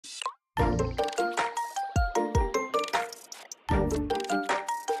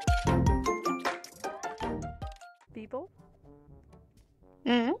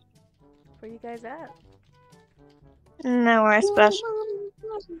Mm? Where you guys at? Nowhere special.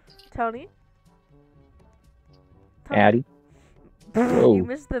 Tony? Tony? Addy. You Whoa.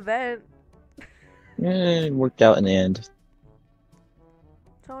 missed the vent. It worked out in the end.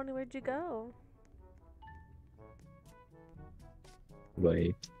 Tony, where'd you go?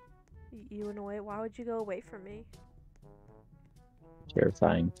 Way You went away? Why would you go away from me?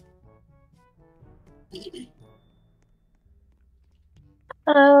 terrifying.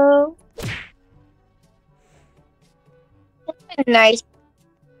 Oh. Nice.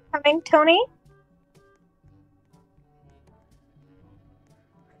 Coming, Tony?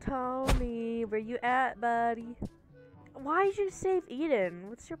 Tony, where you at, buddy? Why did you save Eden?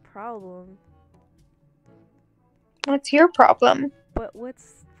 What's your problem? What's your problem? What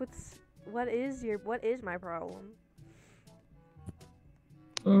is my problem?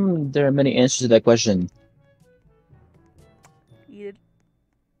 There are many answers to that question. Eden.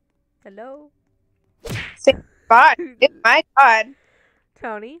 Hello? Say bye. My God.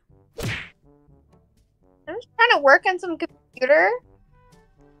 Tony? I'm just trying to work on some computer.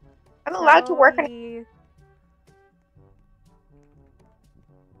 I'm allowed to work on. Tony.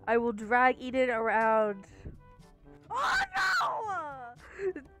 I will drag Eden around. Oh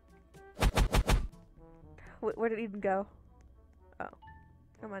no! Where did Eden go? Oh.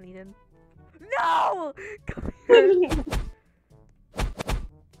 Come on, Eden. No! Come here.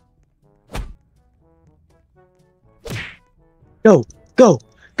 Go! Go!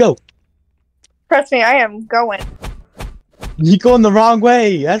 Go! Trust me, I am going. You're going the wrong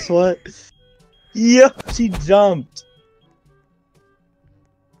way! That's what. Yeah, she jumped.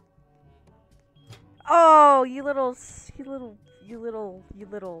 Oh, you little.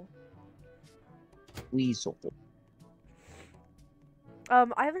 Weasel.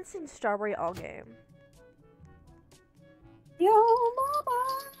 I haven't seen Strawberry all game. Yo,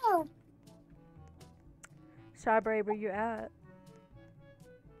 mama! Strawberry, where you at?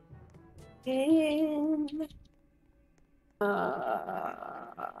 In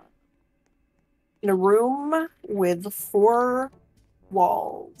a room with 4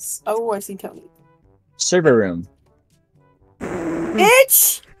 walls. Oh, I see Tony. Server room.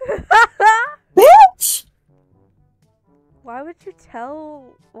 Bitch! Bitch! Why would you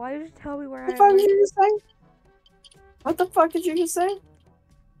tell me where What the I fuck am? did you just say? What the fuck did you just say?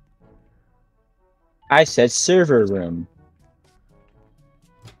 I said server room.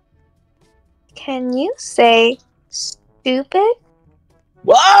 Can you say stupid?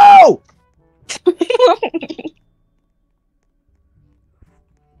 Whoa!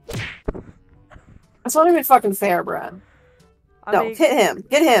 That's not even fucking fair, Brad. I No, mean, hit him.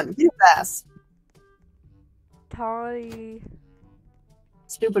 Get him. Hit his ass. Tony.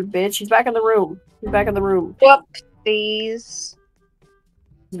 Stupid bitch. He's back in the room. He's back in the room. Whoopsies.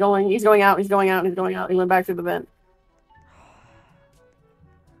 He's going out. He's going out. He's going out. He went back through the vent.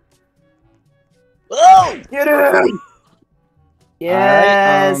 Whoa! Get him!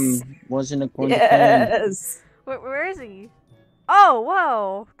 Yes. Alright, wasn't according to plan. Yes. Where is he? Oh,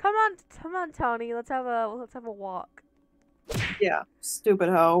 whoa! Come on, Tony. Let's have a walk. Yeah. Stupid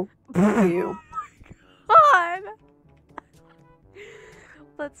hoe. Fuck you. God.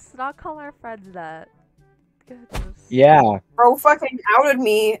 Let's not call our friends that. Goodness. Yeah. Bro fucking outed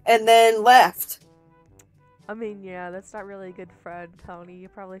me and then left. I mean, yeah, that's not really a good friend, Tony. You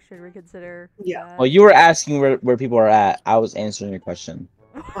probably should reconsider. Yeah. that. Well, you were asking where people are at. I was answering your question.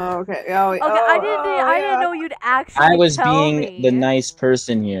 Oh, okay. Oh, Okay, I didn't know you'd actually I was tell being me. the nice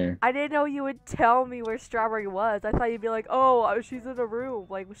person here. I didn't know you would tell me where Strawberry was. I thought you'd be like, oh, she's in a room,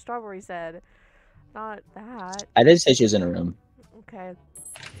 like Strawberry said. Not that. I did say she was in a room. Okay.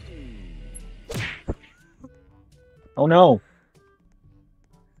 Oh no.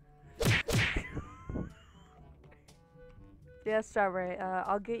 Yeah, Strawberry.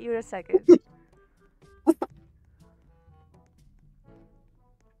 I'll get you in a second.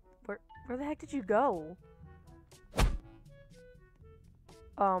 Where the heck did you go?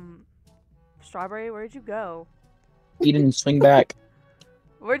 Strawberry, where'd you go? He didn't swing back.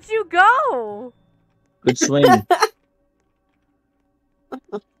 Where'd you go? Good swing.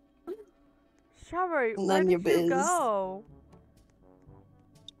 Strawberry, None where your did you biz. go?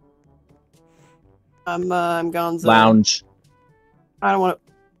 I'm Gonzo. Lounge. I don't want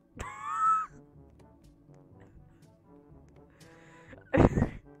to.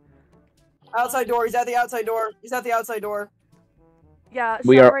 Outside door. He's at the outside door. He's at the outside door. Yeah,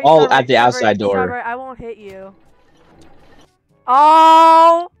 We are Strawberry, all Strawberry, at the outside door. Strawberry, I won't hit you.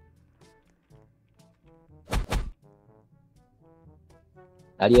 Oh!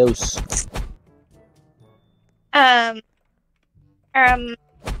 Adios. Um,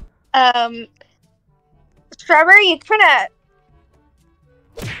 Strawberry, you kind of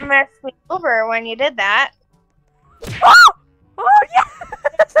messed me over when you did that. Oh yeah.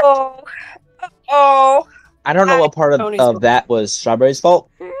 Oh, oh. I don't know what part Tony's of fault. that was Strawberry's fault.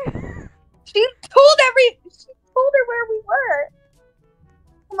 She told her where we were.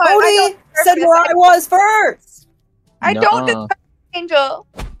 Come on, I Tony don't said deserve where this. I was first. I don't Nuh-uh. deserve Angel.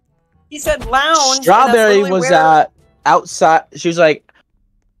 He said lounge. and that's Strawberry literally was where- outside. She was like,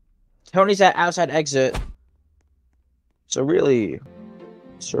 Tony's at outside exit. So really,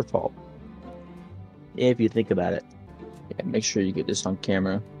 it's her fault. If you think about it. Yeah, make sure you get this on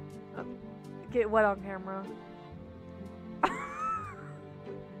camera. Get what on camera?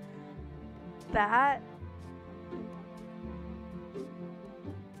 That?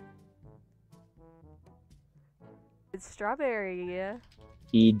 It's Strawberry, yeah.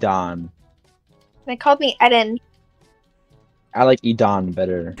 Edon. They called me Eden. I like Edon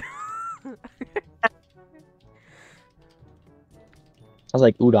better. Sounds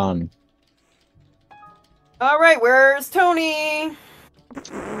like udon. All right, where's Tony?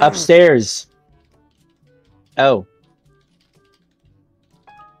 Upstairs. Oh.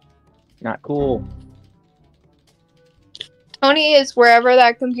 Not cool. Tony is wherever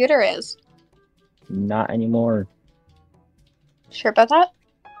that computer is. Not anymore. Sure about that?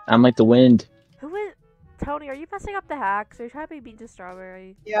 I'm like the wind. Who is Tony? Are you messing up the hacks? Are you trying to be mean to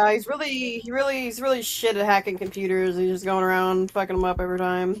Strawberry? Yeah, he's really shit at hacking computers. He's just going around fucking them up every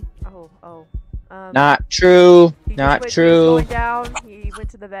time. Oh. Not true. He just Not went- true. He's going down. He went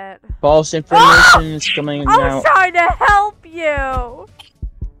to the vet. False information is coming I was out. trying to help you.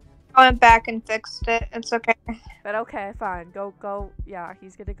 I went back and fixed it. It's okay. But okay, fine. Go. Yeah,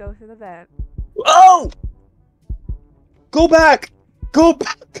 he's gonna go to the vet. Oh! Go back! Go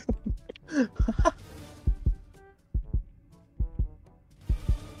back!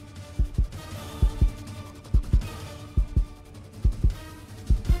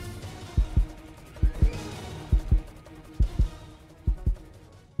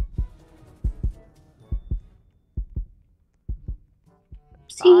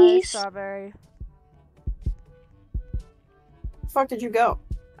 Bye, Oopsies. Strawberry. The fuck did you go?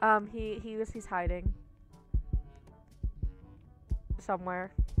 He's hiding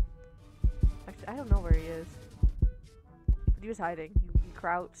somewhere. Actually, I don't know where he is. But he was hiding. He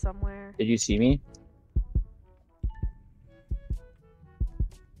crouched somewhere. Did you see me?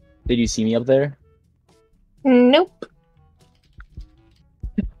 Did you see me up there? Nope.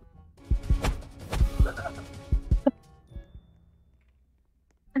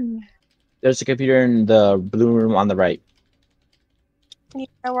 There's a computer in the blue room on the right. Yeah,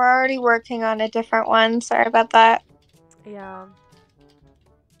 we're already working on a different one. Sorry about that. Yeah.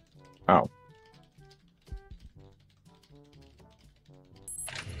 Oh.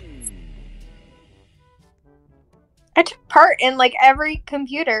 I took part in like every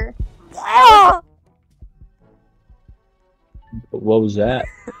computer. Ah! What was that?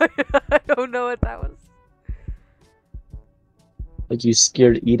 I don't know what that was. Like you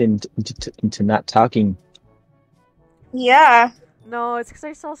scared Eden into not talking. Yeah. No, it's because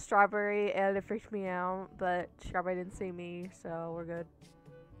I saw Strawberry and it freaked me out, but Strawberry didn't see me, so we're good.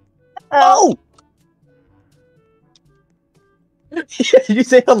 Oh. Did you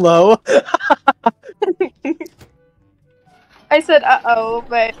say hello? I said uh-oh,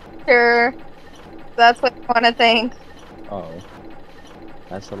 but sure. That's what you want to think. Oh.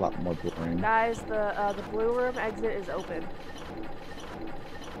 That's a lot more boring. Guys, the blue room exit is open.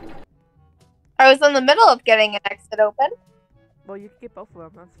 I was in the middle of getting an exit open. Well, you can get both of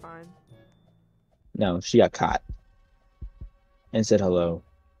them. That's fine. No, she got caught. And said hello.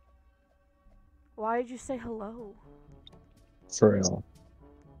 Why did you say hello? For real.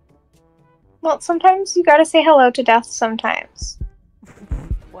 Well, sometimes you gotta say hello to death sometimes.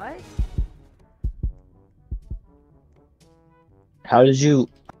 What? How did you...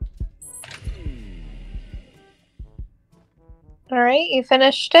 Alright, you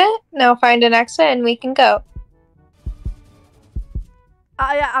finished it. Now find an exit and we can go.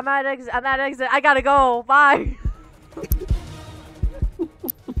 Yeah, I'm at exit. I'm at exit. I gotta go. Bye.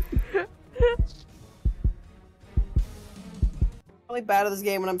 Really bad at this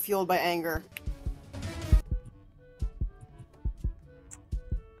game when I'm fueled by anger.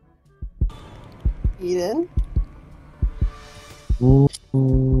 Eden? No,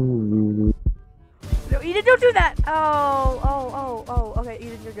 Eden, don't do that. Oh. Okay,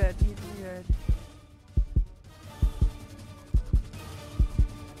 Eden, you're good. Eden, you're good.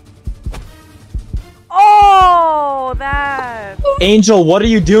 Oh, that. Angel, what are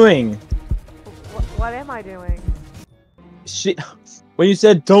you doing? What am I doing? She... When you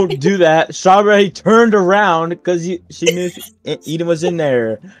said don't do that, Strawberry turned around because she knew Eden was in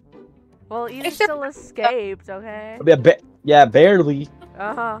there. Well, Eden still escaped, okay? Yeah, barely.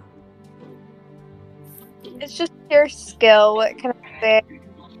 Uh-huh. It's just your skill. What can I say?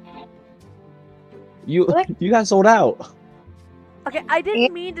 You got sold out. Okay, I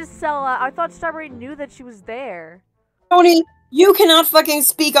didn't mean to sell out. I thought Strawberry knew that she was there. Tony, you cannot fucking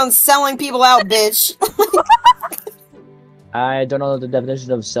speak on selling people out, bitch. I don't know the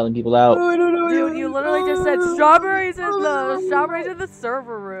definition of selling people out. I don't know. Dude, you literally just said strawberries in the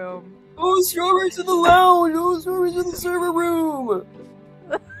server room. Oh, strawberries in the lounge. Oh, strawberries in the server room.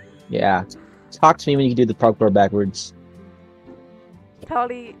 Yeah. Talk to me when you can do the parkour backwards.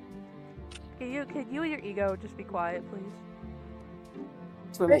 Tony, can you and your ego just be quiet, please?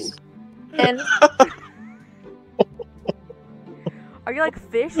 Swimming. And Are you like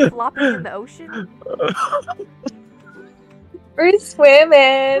fish flopping in the ocean? we're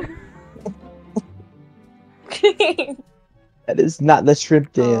swimming. That is not the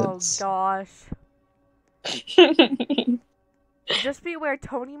shrimp dance. Oh gosh. Just be aware,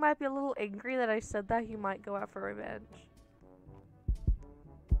 Tony might be a little angry that I said that. He might go out for revenge.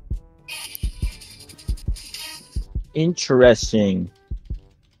 Interesting.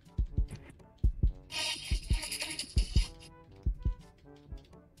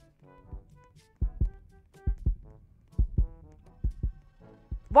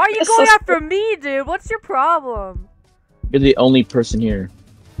 Why are you going after me, dude? What's your problem? You're the only person here.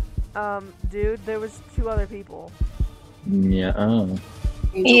 Dude, there was 2 other people. Yeah.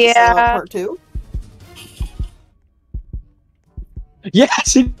 Yeah. Part 2. Yeah.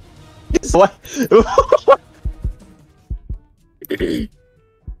 She. What?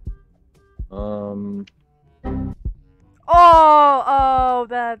 Oh,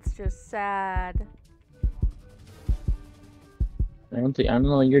 that's just sad. I don't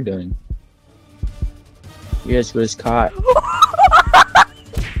know what you're doing. You guys was caught.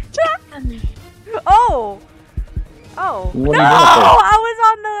 Oh! What are you No! doing up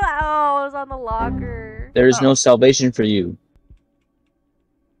there? I was on the locker. There is no salvation for you.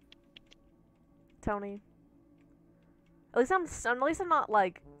 Tony. At least I'm not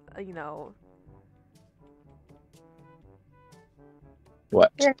like, you know.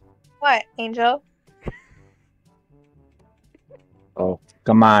 What? What, Angel? Oh,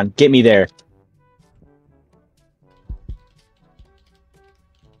 come on, get me there.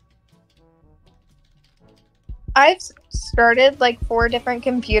 I've started like 4 different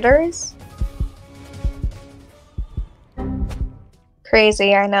computers.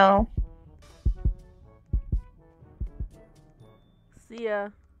 Crazy, I know. See ya.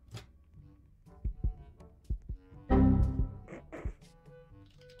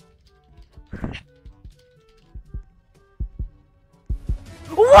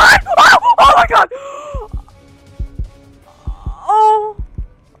 What? Oh my god! Oh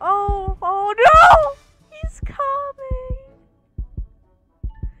no! He's coming!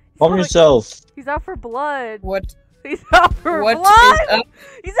 Calm yourself. He's out for blood. What? He's out for What blood! is up,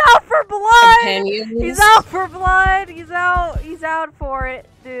 He's out for blood! companions? He's out for blood! He's out for it,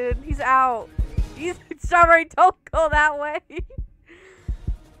 dude. He's out. He's Strawberry, don't go that way.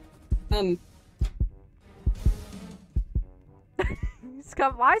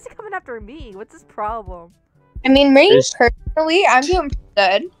 Why is he coming after me? What's his problem? I mean, me personally, I'm doing pretty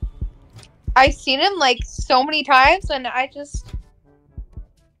good. I've seen him like so many times, and I'm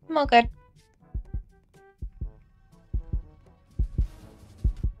all good.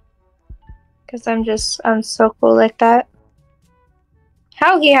 Because I'm so cool like that.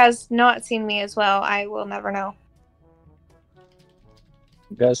 How he has not seen me as well, I will never know.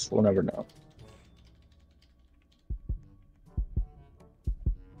 Guess we'll never know.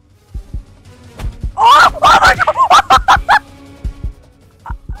 Oh my god!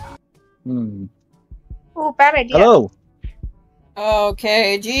 Oh, bad idea. Hello.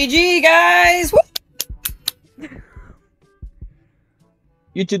 Okay, GG, guys! Woo!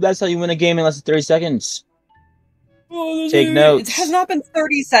 YouTube, that's how you win a game in less than 30 seconds. Oh, Take notes. It has not been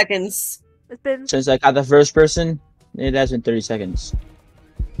 30 seconds. It's been Since I got the first person, it has been 30 seconds.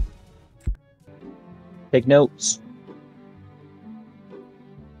 Take notes.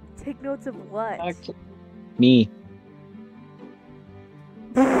 Take notes of what? Okay. Me.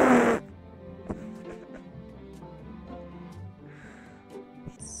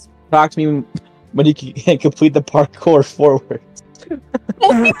 Talk to me when you can complete the parkour forward.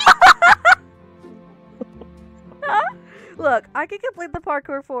 Look, I can complete the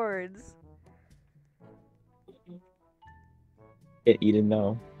parkour forwards. Get Eden,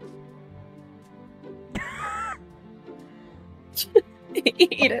 no.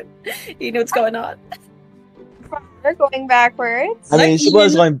 Eat it. You know what's going on. We're going backwards. I mean, she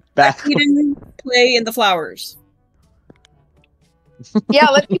was going back. You didn't play in the flowers. Yeah,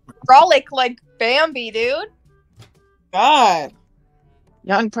 let's be frolic like Bambi, dude. God.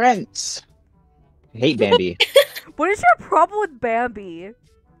 Young Prince. I hate Bambi. What is your problem with Bambi?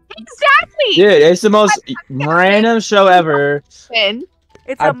 Exactly. Dude, it's the most random show ever. Finn.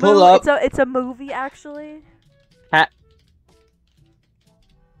 It's I a pull movie. up- It's a movie actually.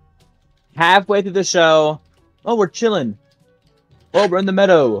 Halfway through the show, oh, we're chilling. Oh, we're in the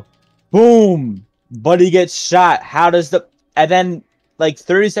meadow. Boom! Buddy gets shot. How does the... And then, like,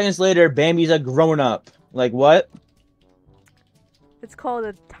 30 seconds later, Bambi's a grown-up. Like, what? It's called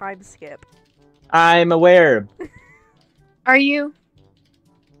a time skip. I'm aware. Are you?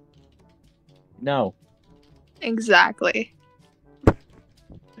 No. Exactly.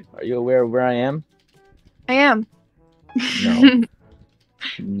 Are you aware of where I am? I am. No.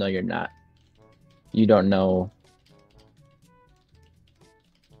 No, you're not. You don't know.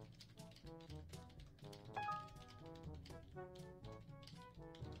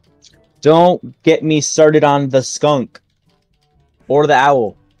 Don't get me started on the skunk. Or the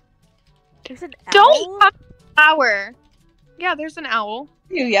owl. There's an Don't owl? have an hour. Yeah, there's an owl.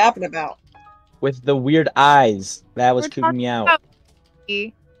 What are you yapping about? With the weird eyes. That was We're creeping me talking out. about-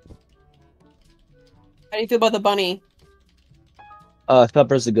 How do you feel about the bunny?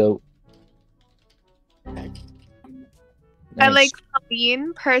 Thumper's the goat. I Nice. like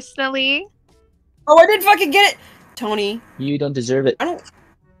Colleen personally. Oh, I didn't fucking get it! Tony, You don't deserve it.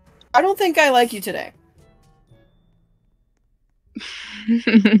 I don't think I like you today.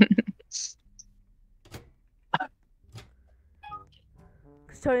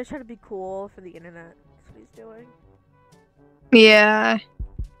 Because Tony's trying to be cool for the internet. That's what he's doing. Yeah,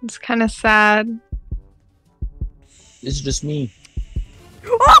 it's kind of sad. This is just me.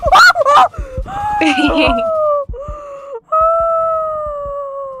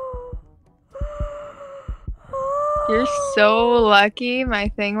 You're so lucky my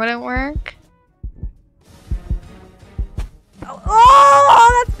thing wouldn't work.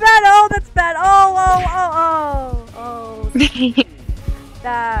 Oh, that's bad. Oh, that's bad. Oh.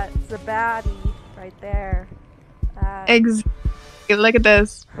 That's a baddie right there. Exactly. Look at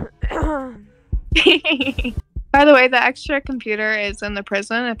this. By the way, the extra computer is in the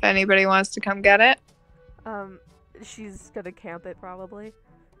prison if anybody wants to come get it. She's gonna camp it probably.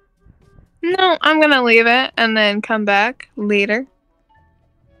 No, I'm gonna leave it and then come back later.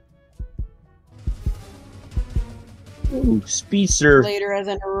 Ooh, speedster. Later, as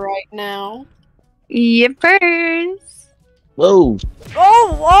in right now. Yippers. Whoa.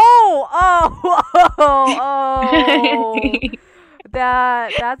 Oh.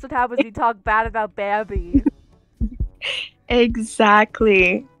 That's what happens when you talk bad about Bambi.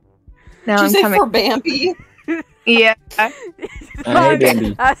 Exactly. Now Did you I'm say coming. for Bambi? Yeah. I hate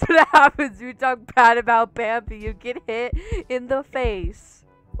Bambi. That's what happens when you talk bad about Bambi. You get hit in the face.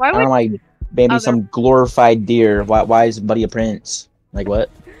 Why I don't would know why Bambi's Other- some glorified deer. Why is Buddy a prince? Like what?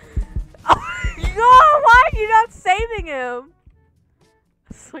 Why are you not saving him?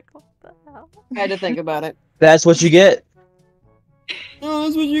 It's like, what the hell? I had to think about it. That's what you get. Oh,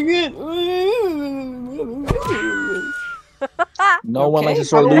 that's what you get. No one likes a Okay,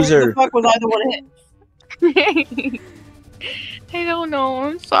 sore probably loser. The fuck was I the one hit? I don't know.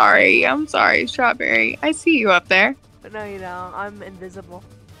 I'm sorry. I'm sorry, Strawberry. I see you up there. But no, you know, I'm invisible.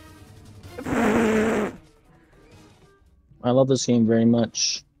 I love this game very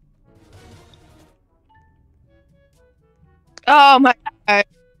much. Oh my god.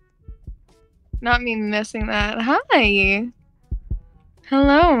 Not me missing that. Hi.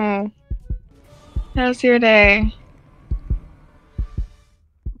 Hello. How's your day?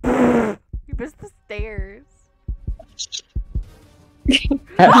 You missed the stairs.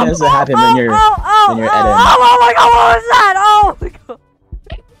 That tends to happen when you're when you're editing. oh my god, what was that? Oh my god.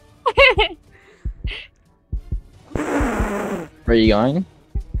 Where are you going?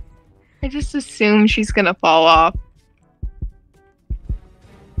 I just assume she's gonna fall off.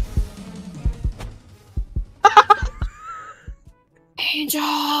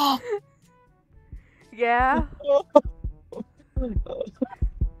 Angel! Yeah?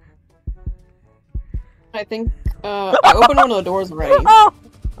 I think, I opened one of the doors already. Oh!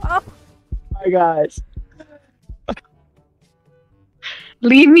 Hi guys.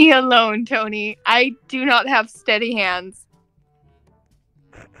 Leave me alone, Tony. I do not have steady hands.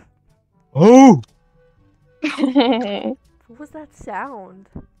 Oh. What was that sound?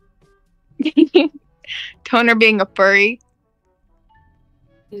 Toner being a furry.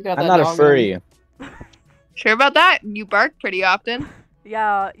 He's got I'm that not a dog furry. Sure about that? You bark pretty often.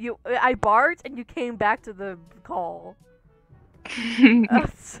 Yeah, I barked and you came back to the call.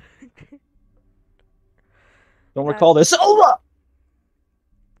 Don't recall this. Oh!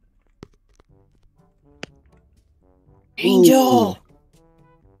 Angel!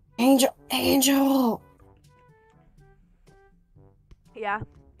 Angel! Yeah.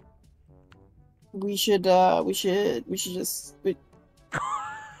 We should just...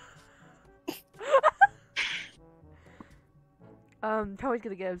 Tony's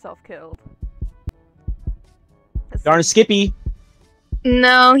gonna get himself killed. Darn Skippy.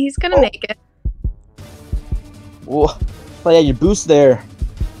 No, he's gonna make it. Whoa. Oh yeah, your boost there.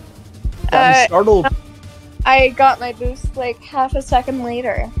 Got me startled. I got my boost like half a second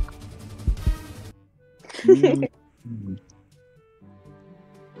later. Mm.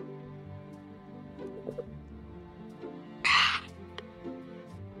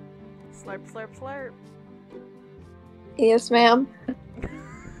 Slurp, slurp, slurp. Yes, ma'am.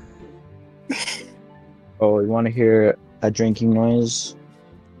 Oh, you want to hear a drinking noise?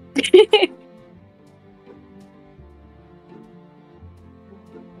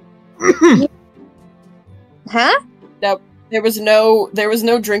 Huh? Nope. There was no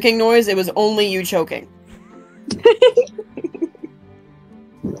drinking noise, it was only you choking.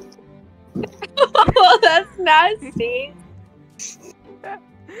 Oh, that's nasty.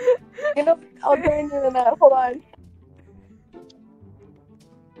 I'll turn you in that. Hold on.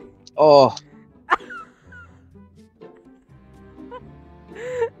 Oh,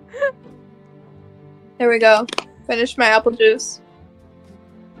 There we go. Finish my apple juice.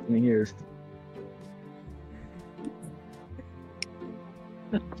 in here.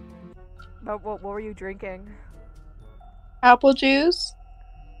 What were you drinking? Apple juice?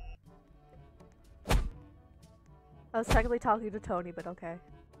 I was technically talking to Tony, but okay.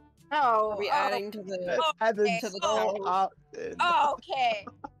 Oh. Are we adding to the okay. to the call? Oh, okay.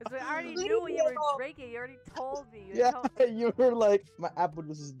 I already Leave knew what me you were alone. drinking. You already told me. Yeah, you were like, my apple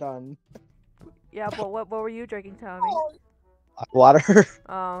juice is done. Yeah, but what were you drinking, Tony? Water.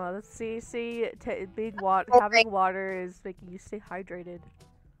 Let's see. Having water is making you stay hydrated.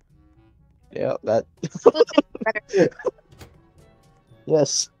 Yeah, that.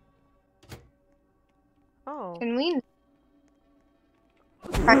 Yes. Oh. Can we?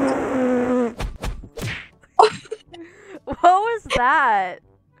 What was that?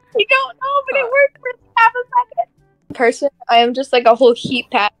 I don't know, but it worked for half a second. Person, I am just like a whole heat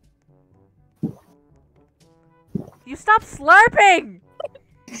pad. You stop slurping!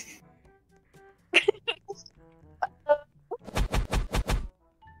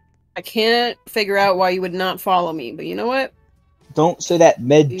 I can't figure out why you would not follow me, but you know what? Don't say that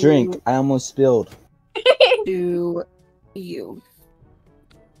mid drink. I almost spilled. Do you?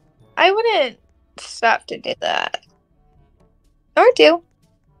 I wouldn't stop to do that. Or do.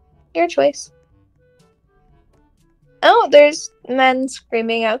 Your choice. Oh, there's men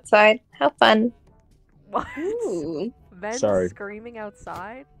screaming outside. How fun. What? Ooh. Men Sorry. screaming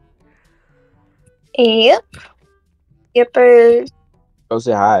outside? Yep. Yippers. Go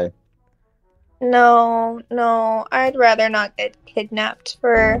say hi. No, I'd rather not get kidnapped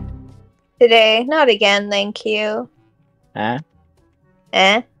for today. Not again, thank you. Huh?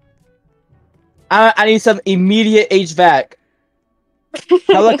 Eh? I need some immediate HVAC.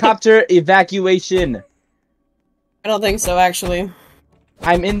 Helicopter evacuation. I don't think so, actually.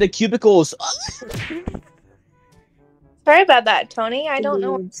 I'm in the cubicles. Sorry about that, Tony. I don't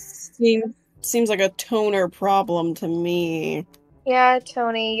know. Seems like a toner problem to me. Yeah,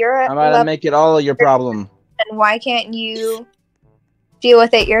 Tony, you're at I'm about to level, make it all your problem. and why can't you deal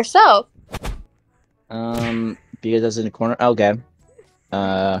with it yourself? Because that's in the corner. Okay.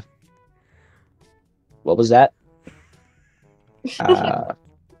 What was that? What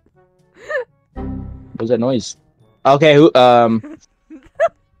was that noise? Okay, who,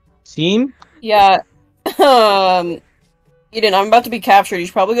 team? Yeah. Eden, I'm about to be captured. You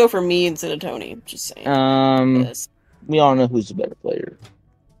should probably go for me instead of Tony. Just saying. Yes. We all know who's the better player.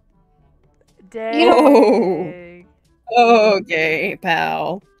 Dang. Okay,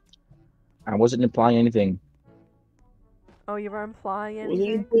 pal. I wasn't implying anything. Oh, you were implying Wasn't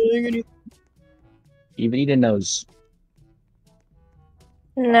anything? implying anything. Even Eden knows.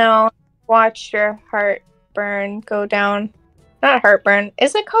 No, watch your heartburn go down. Not heartburn.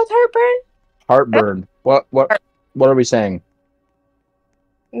 Is it called heartburn? Heartburn. What are we saying?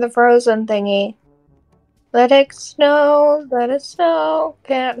 The frozen thingy. Let it snow, let it snow.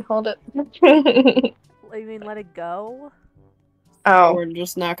 Can't hold it. You mean let it go? Oh. Or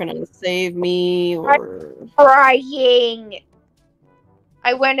just not gonna save me, or... Crying.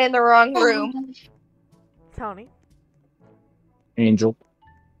 I went in the wrong room. Tony? Angel.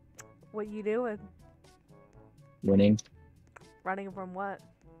 What you doing? Winning. Running from what?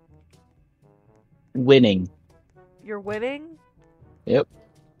 Winning. You're winning? Yep.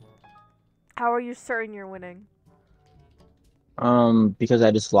 How are you certain you're winning? Because I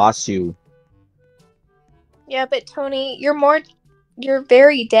just lost you. Yeah, but Tony, you're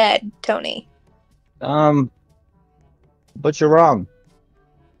very dead, Tony. But you're wrong.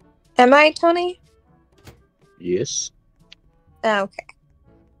 Am I, Tony? Yes. Okay.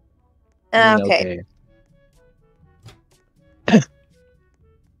 I mean, Okay.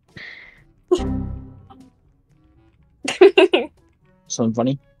 Something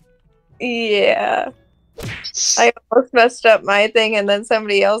funny? Yeah. I almost messed up my thing, and then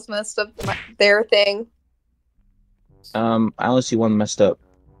somebody else messed up their thing. I only see one messed up.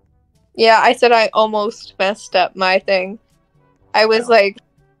 Yeah, I said I almost messed up my thing. I was Oh. like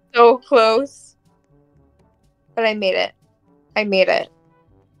so close. But I made it. I made it.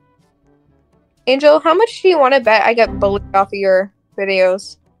 Angel, how much do you want to bet I get bullied off of your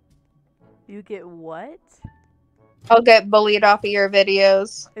videos? You get what? I'll get bullied off of your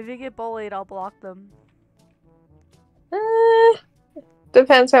videos. If you get bullied, I'll block them.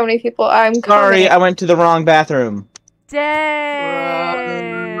 Depends how many people I'm Sorry, commenting. I went to the wrong bathroom.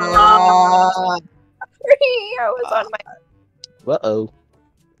 Dang! I was on my. Uh-oh.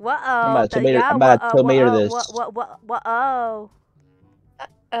 What? I'm about to tomato this. What? Oh.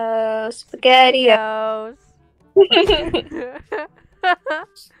 Spaghetti. Spaghettios.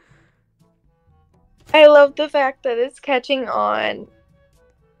 I love the fact that it's catching on.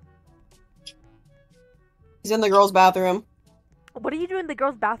 He's in the girls' bathroom. What are you doing in the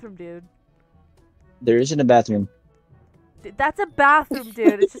girls' bathroom, dude? There isn't a bathroom. That's a bathroom,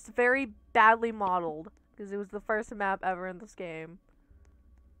 dude. It's just very badly modeled. Because it was the first map ever in this game.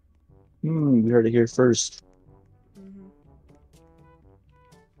 You heard it here first.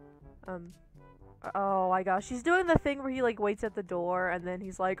 Oh my gosh. He's doing the thing where he, like, waits at the door, and then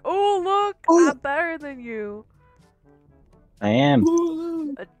he's like, oh, look! I'm better than you! I am.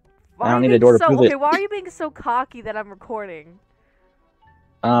 Why I don't are you need a being door to so- prove Okay, it. why are you being so cocky that I'm recording?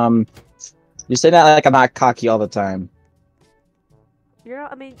 You say that like I'm not cocky all the time. You're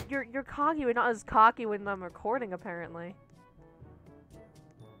not- I mean, you're cocky, but not as cocky when I'm recording, apparently.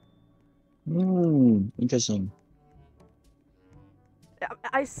 Interesting.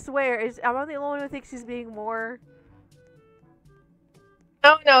 I swear, am I the only one who thinks he's being more...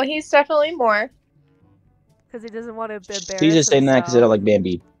 Oh no, he's definitely more. Because he doesn't want to embarrass She's just saying that because I don't like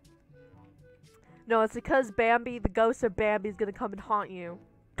Bambi. No, it's because Bambi, the ghost of Bambi, is gonna come and haunt you.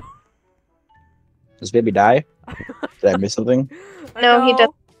 Does Bambi die? Did I miss something? No, he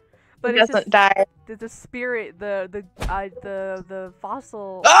doesn't. But He it's doesn't just die. the spirit, the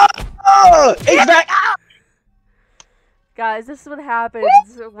fossil. Oh! It's back! Ah! Guys, this is what happens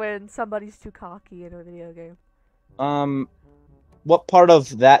when somebody's too cocky in a video game. What part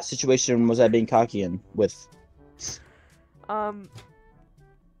of that situation was I being cocky in with? I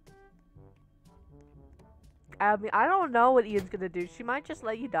mean, I don't know what Ian's gonna do. She might just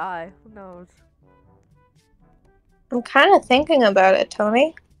let you die. Who knows? I'm kind of thinking about it,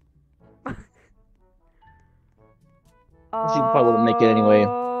 Tony. She probably wouldn't make it anyway.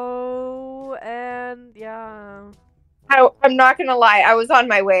 Oh, and yeah. I'm not gonna lie, I was on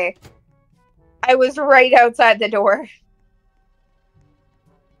my way. I was right outside the door.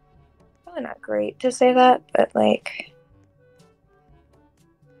 Probably not great to say that, but like,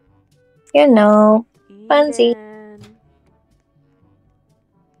 you know, Funzy. Eden.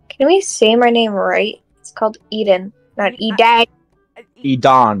 Can we say my name right? It's called Eden, not Eden.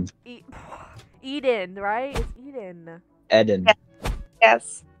 Edon. Eden, right? It's Eden. Eden.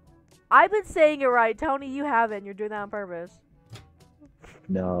 Yes. I've been saying it right, Tony. You haven't. You're doing that on purpose.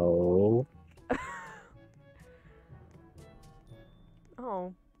 No.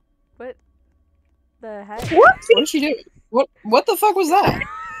 Oh, what the heck? What did she do? What the fuck was that?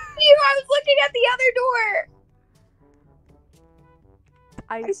 I was looking at the other door.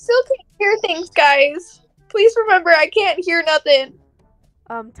 I still can't hear things, guys. Please remember, I can't hear nothing.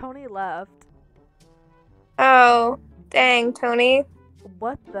 Tony left. Oh, dang, Tony.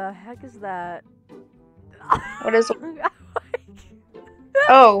 What the heck is that? What is?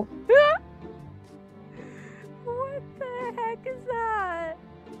 Oh. What the heck is that?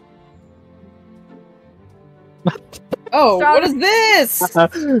 Oh, Stop. what is this?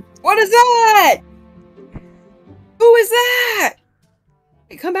 What is that? Who is that?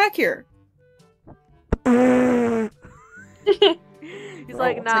 Hey, come back here. He's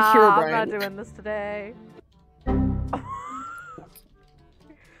like, It's a nah, hero I'm not brand. doing this today.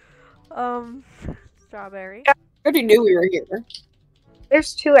 Strawberry. I already knew we were here.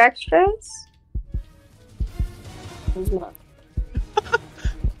 There's 2 extras. There's not.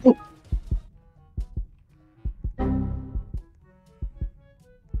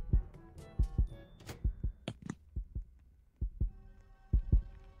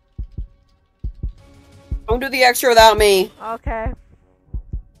 Don't do the extra without me. Okay.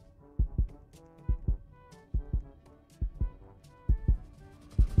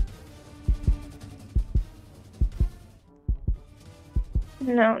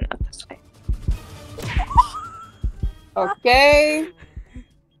 No, not this way. Okay.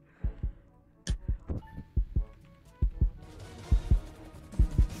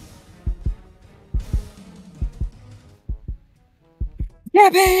 Yeah,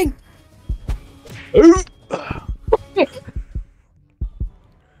 bang!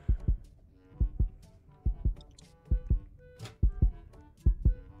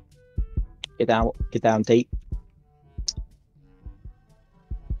 Get down, Tate.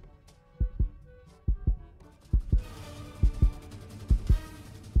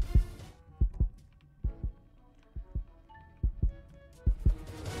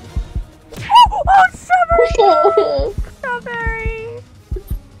 Oh, strawberry! Strawberry!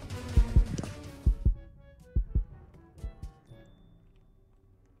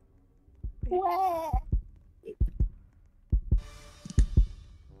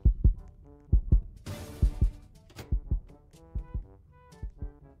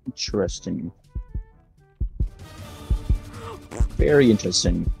 Interesting. Very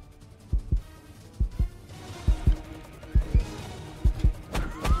interesting.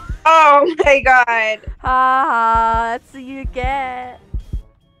 Oh my god. Haha, that's what you get.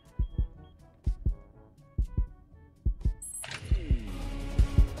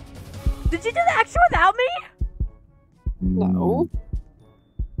 Did you do the extra without me? No.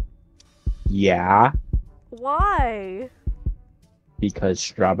 Yeah, Why? because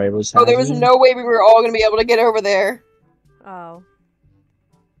Strawberry was. Oh, there was no way we were all gonna be able to get over there. Oh.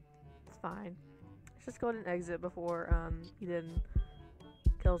 It's fine. Let's just go ahead and exit before Eden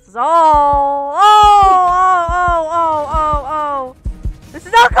kills us. Oh! Oh! This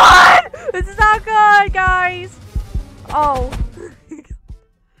is not good! This is not good, guys! Oh.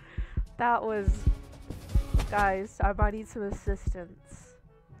 That was... Guys, I might need some assistance.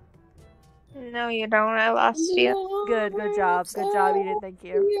 No, you don't. I lost you. Good job. Good job, Eden. Thank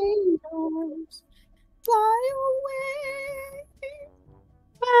you. Fly away.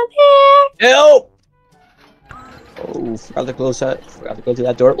 I'm here. Help! Oh, forgot to close that. Forgot to go to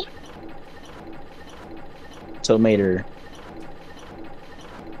that door. Tomato.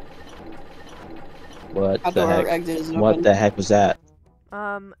 What Our the door heck? exit is What open. the heck was that?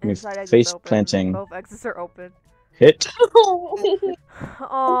 Inside exit's face open. planting. Both exits are open. Hit?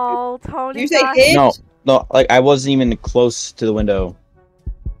 Oh, Tony. You say got- hit? No, like I wasn't even close to the window.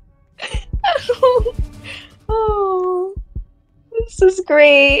 Oh, this is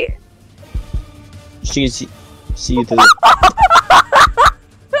great. See you through the...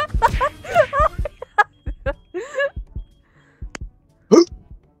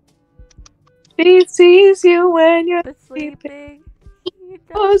 She sees you when you're But sleeping. He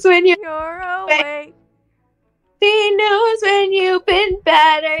knows when you're awake. She knows when you've been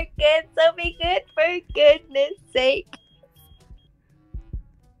bad or good, so be good for goodness sake.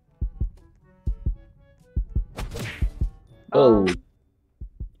 Oh,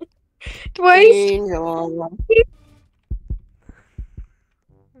 Twice. Angel.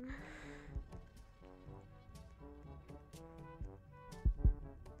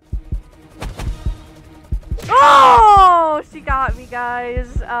 Oh, she got me,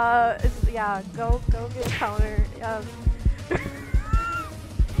 guys. Yeah, go get a counter.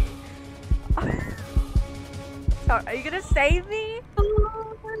 So, are you gonna save me?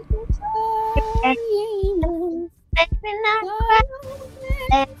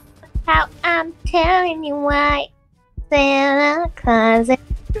 How I'm telling you why Santa Claus is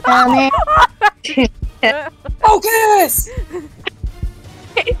coming. Focus!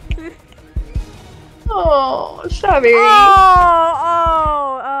 Oh, strawberry.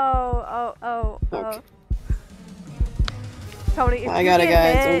 Oh. Okay. Tony, if I you got it,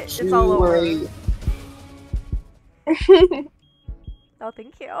 get guys. hit, Don't it's you all over. worry. Oh,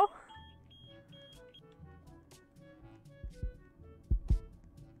 thank you.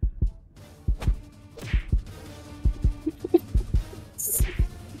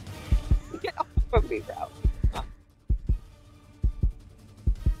 Get off of me, bro.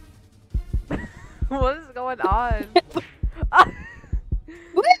 What is going on?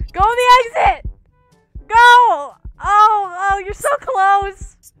 What? Go on the exit! Go! Oh, you're so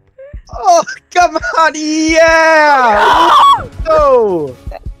close! oh, come on, yeah! Oh! go!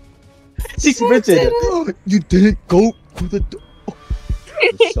 She's mentioned. You didn't go to the door.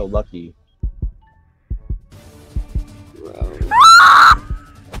 You're so lucky.